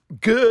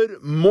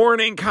Good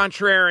morning,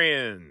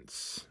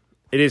 contrarians.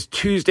 It is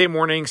Tuesday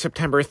morning,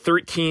 September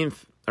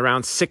 13th,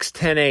 around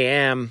 6:10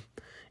 a.m.,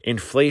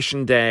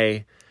 inflation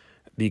day.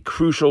 The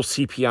crucial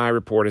CPI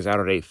report is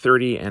out at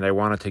 8:30, and I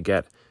wanted to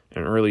get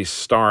an early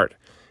start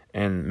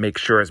and make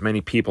sure as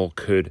many people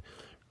could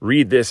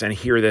read this and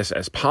hear this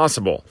as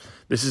possible.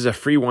 This is a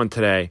free one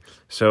today,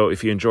 so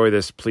if you enjoy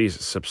this, please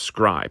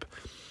subscribe.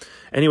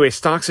 Anyway,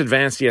 stocks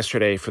advanced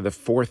yesterday for the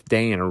fourth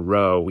day in a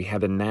row. We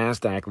had the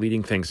NASDAQ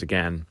leading things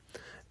again,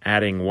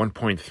 adding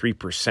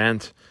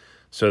 1.3%.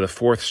 So the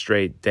fourth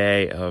straight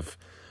day of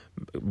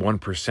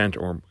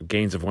 1% or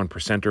gains of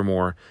 1% or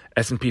more.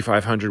 S&P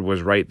 500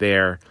 was right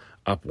there,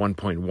 up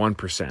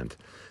 1.1%.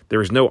 There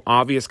is no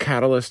obvious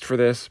catalyst for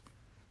this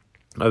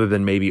other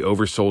than maybe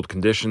oversold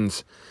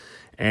conditions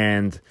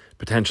and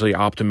potentially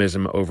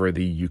optimism over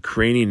the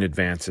Ukrainian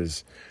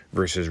advances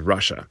versus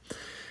Russia.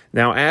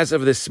 Now, as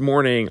of this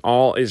morning,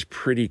 all is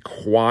pretty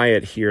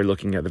quiet here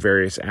looking at the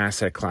various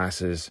asset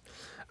classes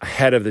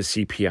ahead of the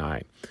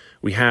CPI.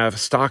 We have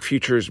stock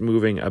futures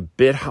moving a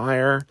bit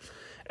higher.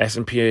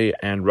 S&P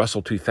and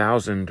Russell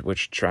 2000,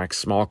 which tracks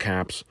small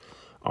caps,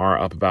 are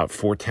up about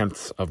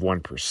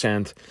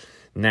 0.4%.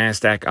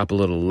 NASDAQ up a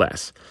little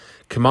less.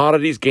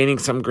 Commodities gaining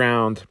some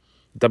ground.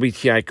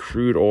 WTI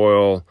crude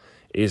oil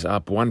is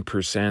up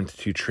 1%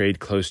 to trade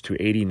close to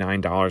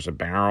 $89 a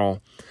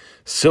barrel.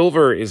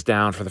 Silver is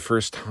down for the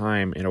first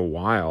time in a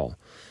while,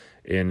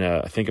 in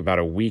I think about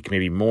a week,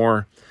 maybe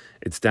more.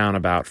 It's down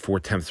about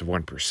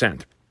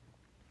 0.4%.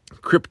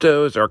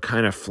 Cryptos are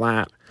kind of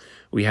flat.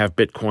 We have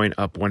Bitcoin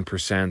up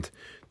 1%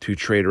 to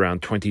trade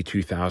around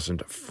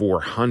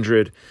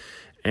 22,400.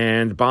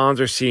 And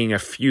bonds are seeing a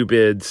few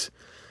bids.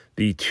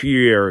 The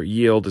 2-year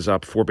yield is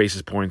up 4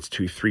 basis points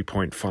to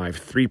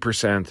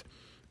 3.53%,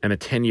 and the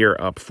 10-year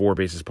up 4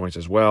 basis points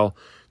as well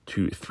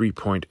to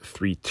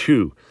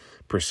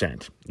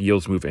 3.32%.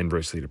 Yields move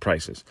inversely to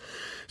prices.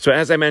 So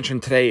as I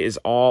mentioned, today is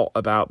all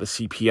about the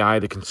CPI,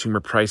 the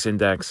Consumer Price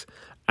Index,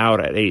 out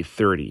at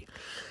 8:30.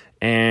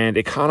 And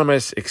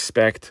economists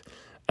expect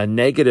a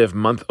negative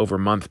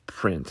month-over-month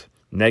print,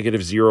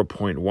 negative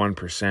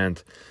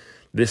 0.1%.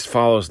 This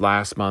follows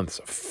last month's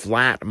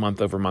flat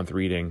month-over-month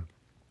reading.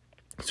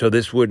 So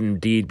this would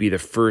indeed be the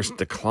first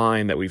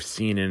decline that we've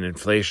seen in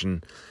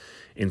inflation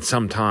in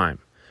some time,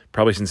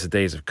 probably since the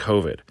days of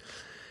COVID.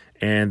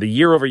 And the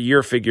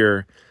year-over-year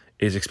figure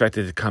is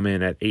expected to come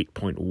in at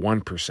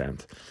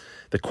 8.1%.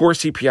 The core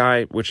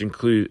CPI, which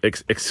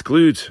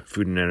excludes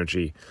food and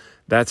energy,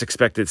 that's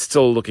expected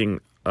still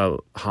looking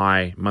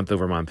high month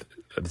over month,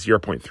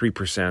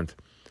 0.3%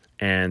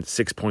 and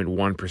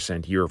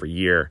 6.1% year over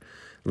year.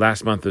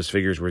 Last month, those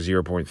figures were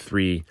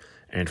 0.3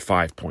 and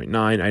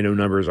 5.9. I know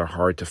numbers are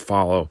hard to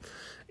follow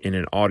in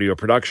an audio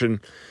production,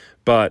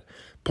 but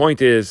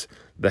point is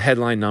the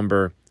headline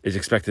number is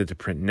expected to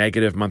print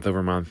negative month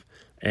over month,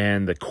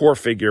 and the core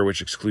figure,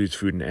 which excludes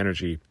food and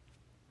energy,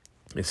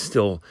 is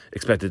still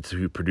expected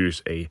to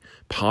produce a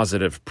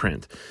positive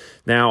print.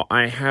 Now,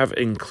 I have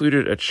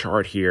included a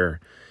chart here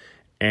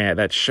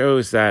that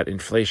shows that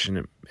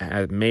inflation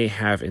may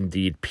have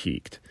indeed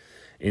peaked.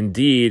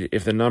 Indeed,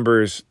 if the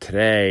numbers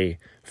today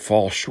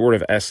fall short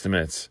of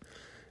estimates,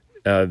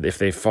 if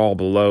they fall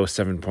below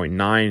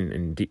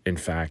 7.9, in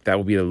fact, that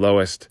will be the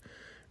lowest,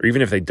 or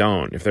even if they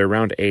don't, if they're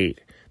around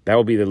 8, that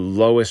will be the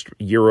lowest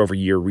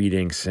year-over-year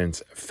reading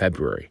since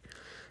February.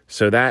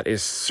 So that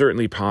is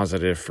certainly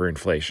positive for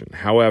inflation.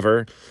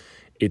 However,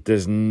 it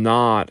does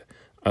not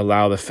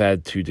allow the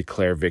Fed to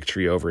declare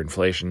victory over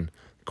inflation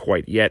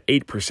quite yet.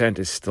 8%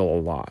 is still a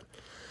lot.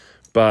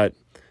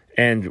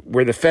 And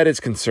where the Fed is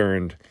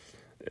concerned,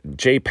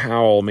 Jay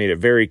Powell made it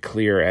very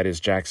clear at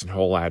his Jackson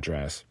Hole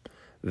address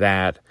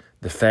that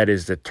the Fed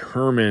is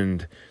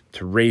determined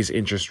to raise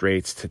interest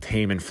rates to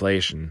tame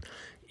inflation,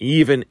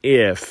 even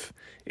if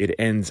it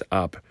ends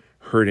up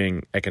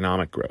hurting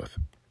economic growth.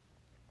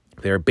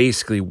 They're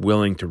basically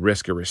willing to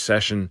risk a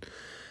recession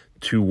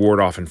to ward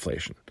off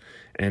inflation.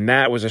 And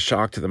that was a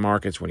shock to the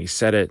markets when he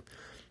said it.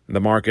 The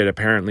market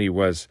apparently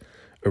was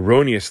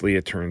erroneously,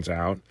 it turns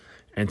out,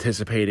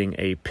 anticipating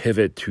a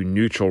pivot to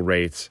neutral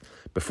rates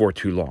before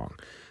too long.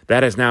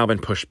 That has now been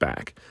pushed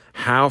back.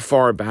 How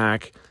far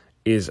back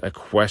is a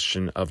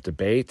question of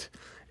debate,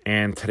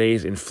 and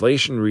today's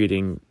inflation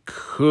reading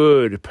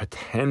could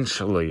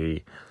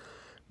potentially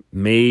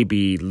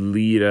maybe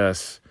lead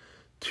us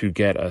to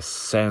get a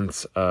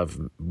sense of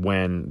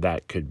when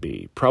that could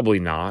be. Probably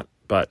not,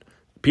 but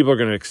people are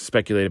going to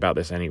speculate about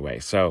this anyway.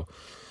 So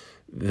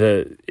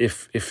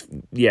if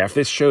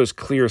this shows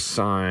clear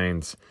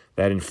signs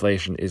that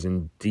inflation is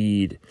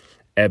indeed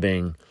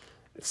ebbing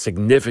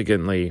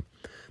significantly,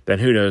 then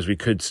who knows, we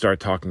could start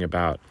talking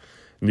about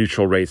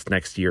neutral rates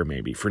next year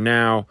maybe. For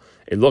now,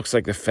 it looks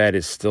like the Fed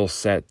is still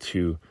set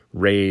to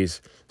raise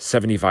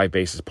 75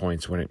 basis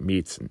points when it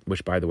meets,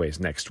 which, by the way, is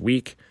next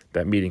week.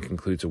 That meeting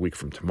concludes a week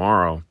from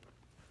tomorrow.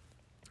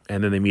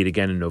 And then they meet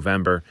again in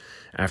November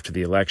after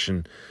the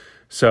election.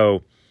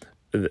 So,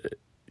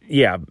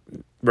 yeah,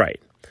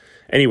 right.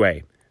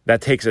 Anyway,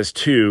 that takes us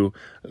to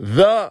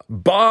the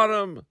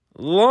bottom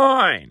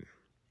line.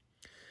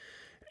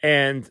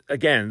 And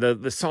again,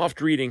 the soft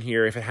reading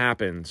here, if it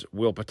happens,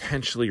 will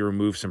potentially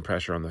remove some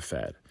pressure on the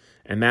Fed.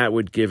 And that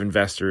would give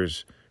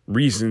investors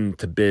reason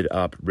to bid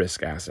up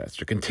risk assets,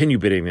 to continue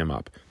bidding them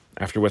up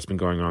after what's been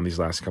going on these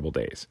last couple of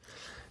days.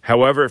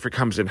 However, if it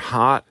comes in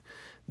hot,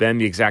 then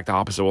the exact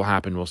opposite will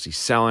happen. We'll see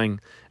selling,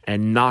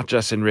 and not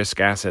just in risk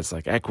assets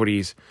like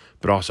equities,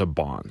 but also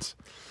bonds.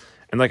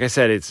 And like I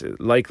said, it's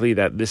likely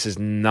that this is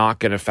not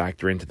going to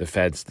factor into the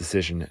Fed's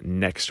decision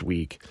next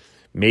week.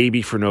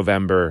 Maybe for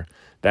November,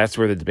 that's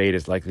where the debate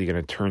is likely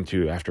going to turn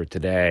to after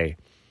today.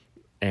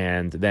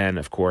 And then,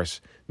 of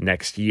course,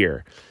 next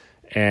year.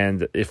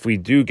 And if we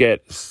do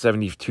get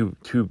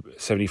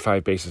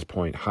 75 basis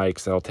point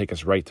hikes, that'll take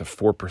us right to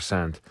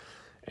 4%.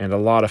 And a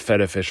lot of Fed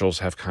officials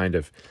have kind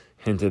of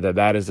hinted that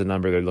that is the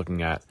number they're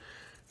looking at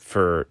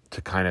to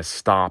kind of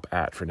stop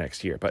at for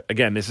next year. But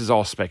again, this is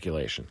all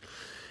speculation.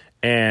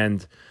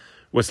 And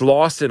what's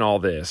lost in all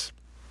this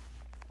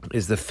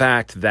is the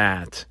fact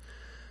that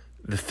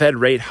the Fed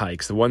rate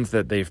hikes, the ones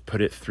that they've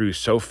put it through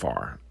so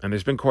far, and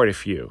there's been quite a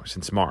few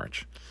since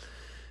March,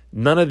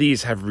 none of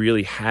these have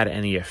really had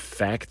any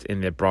effect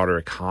in the broader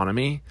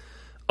economy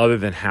other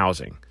than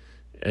housing.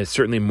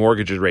 Certainly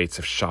mortgage rates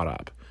have shot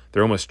up.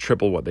 They're almost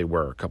triple what they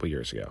were a couple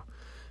years ago,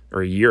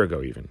 or a year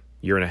ago even,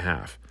 year and a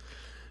half.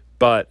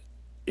 But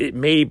it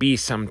may be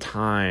some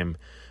time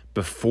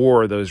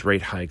before those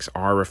rate hikes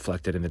are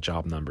reflected in the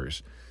job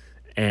numbers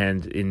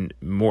and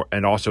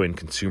also in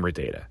consumer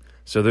data.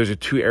 So those are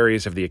two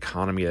areas of the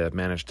economy that have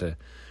managed to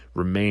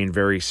remain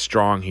very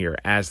strong here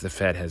as the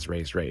Fed has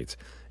raised rates.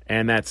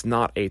 And that's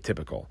not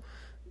atypical.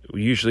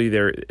 Usually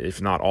there,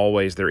 if not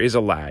always, there is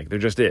a lag. There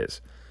just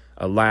is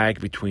a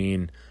lag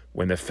between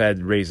when the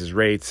Fed raises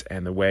rates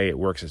and the way it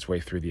works its way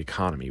through the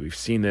economy. We've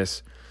seen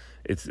this.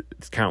 It's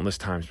countless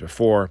times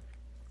before.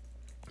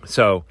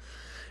 So,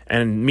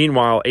 and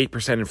meanwhile,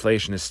 8%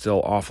 inflation is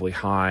still awfully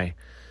high,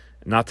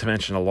 not to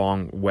mention a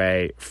long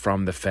way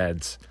from the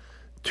Fed's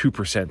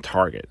 2%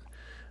 target.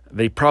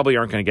 They probably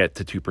aren't going to get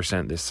to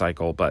 2% this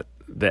cycle, but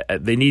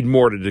they need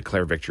more to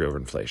declare victory over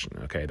inflation.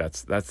 Okay,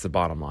 that's the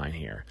bottom line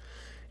here.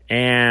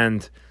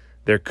 And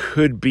there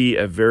could be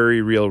a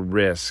very real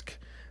risk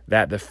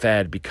that the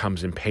Fed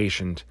becomes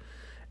impatient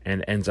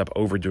and ends up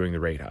overdoing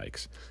the rate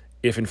hikes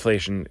if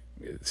inflation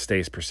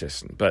stays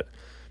persistent. But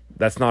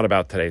that's not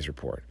about today's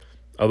report,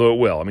 although it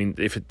will. I mean,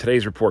 if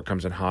today's report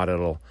comes in hot,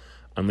 it'll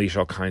unleash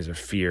all kinds of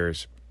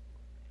fears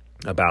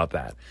about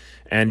that.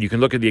 And you can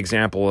look at the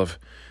example of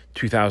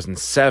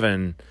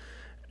 2007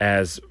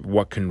 as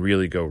what can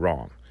really go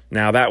wrong.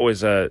 Now, that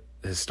was a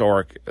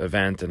historic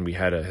event, and we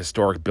had a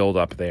historic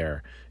buildup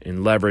there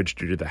in leverage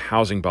due to the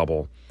housing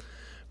bubble,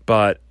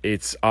 but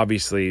it's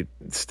obviously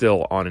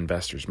still on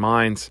investors'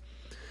 minds.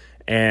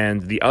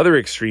 And the other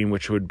extreme,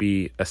 which would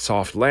be a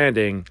soft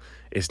landing,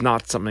 is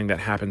not something that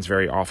happens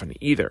very often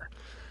either.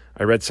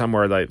 I read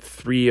somewhere like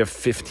 3 of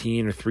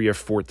 15 or 3 of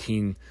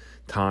 14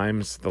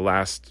 times, the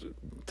last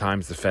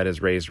times the Fed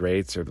has raised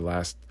rates or the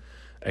last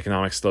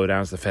economic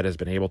slowdowns, the Fed has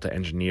been able to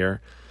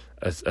engineer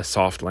a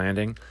soft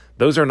landing.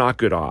 Those are not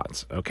good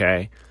odds,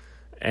 okay?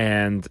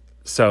 And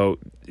so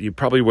you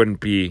probably wouldn't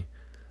be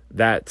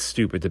that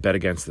stupid to bet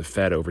against the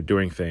Fed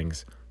overdoing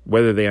things.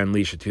 Whether they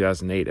unleash a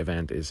 2008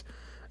 event is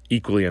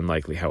equally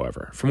unlikely,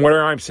 however, from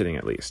where I'm sitting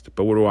at least.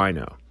 But what do I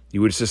know?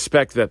 You would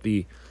suspect that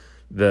the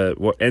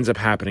what ends up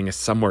happening is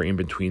somewhere in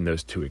between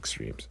those two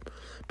extremes.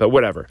 But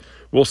whatever,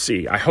 we'll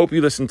see. I hope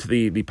you listened to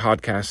the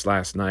podcast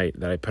last night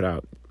that I put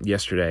out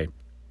yesterday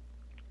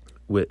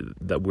with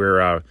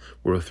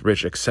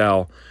Rich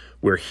Excel,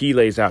 where he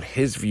lays out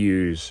his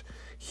views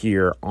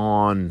here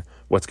on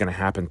what's going to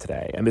happen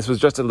today. And this was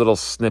just a little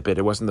snippet.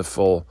 It wasn't the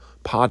full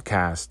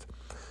podcast.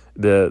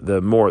 The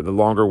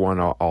longer one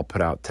I'll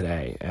put out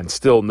today. And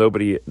still no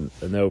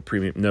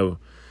premium, no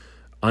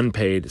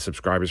unpaid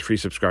subscribers, free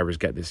subscribers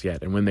get this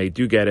yet. And when they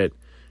do get it,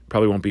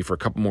 probably won't be for a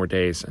couple more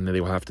days, and then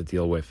they will have to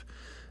deal with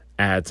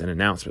ads and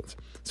announcements.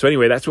 So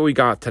anyway, that's what we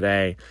got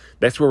today.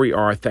 That's where we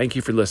are. Thank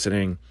you for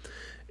listening.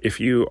 If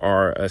you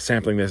are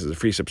sampling this as a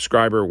free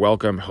subscriber,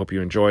 welcome. Hope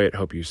you enjoy it.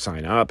 Hope you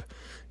sign up.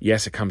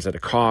 Yes, it comes at a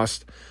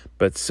cost,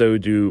 but so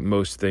do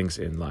most things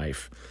in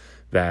life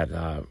that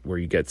where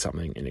you get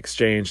something in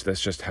exchange. That's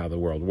just how the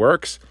world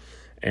works,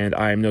 and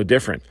I am no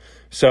different.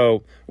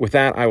 So with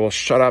that, I will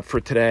shut up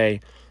for today.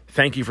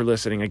 Thank you for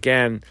listening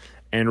again,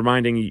 and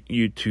reminding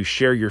you to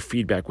share your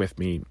feedback with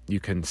me. You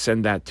can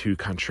send that to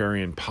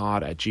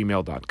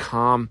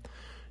contrarianpod@gmail.com.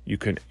 You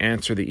can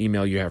answer the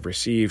email you have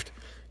received.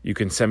 You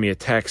can send me a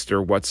text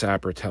or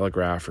WhatsApp or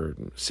Telegraph or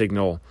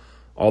Signal.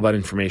 All that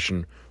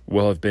information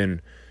will have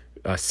been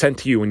sent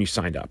to you when you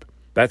signed up.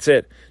 That's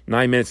it.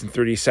 9 minutes and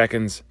 30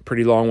 seconds.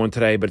 Pretty long one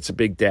today, but it's a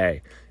big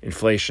day.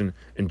 Inflation.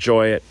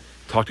 Enjoy it.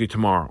 Talk to you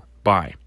tomorrow. Bye.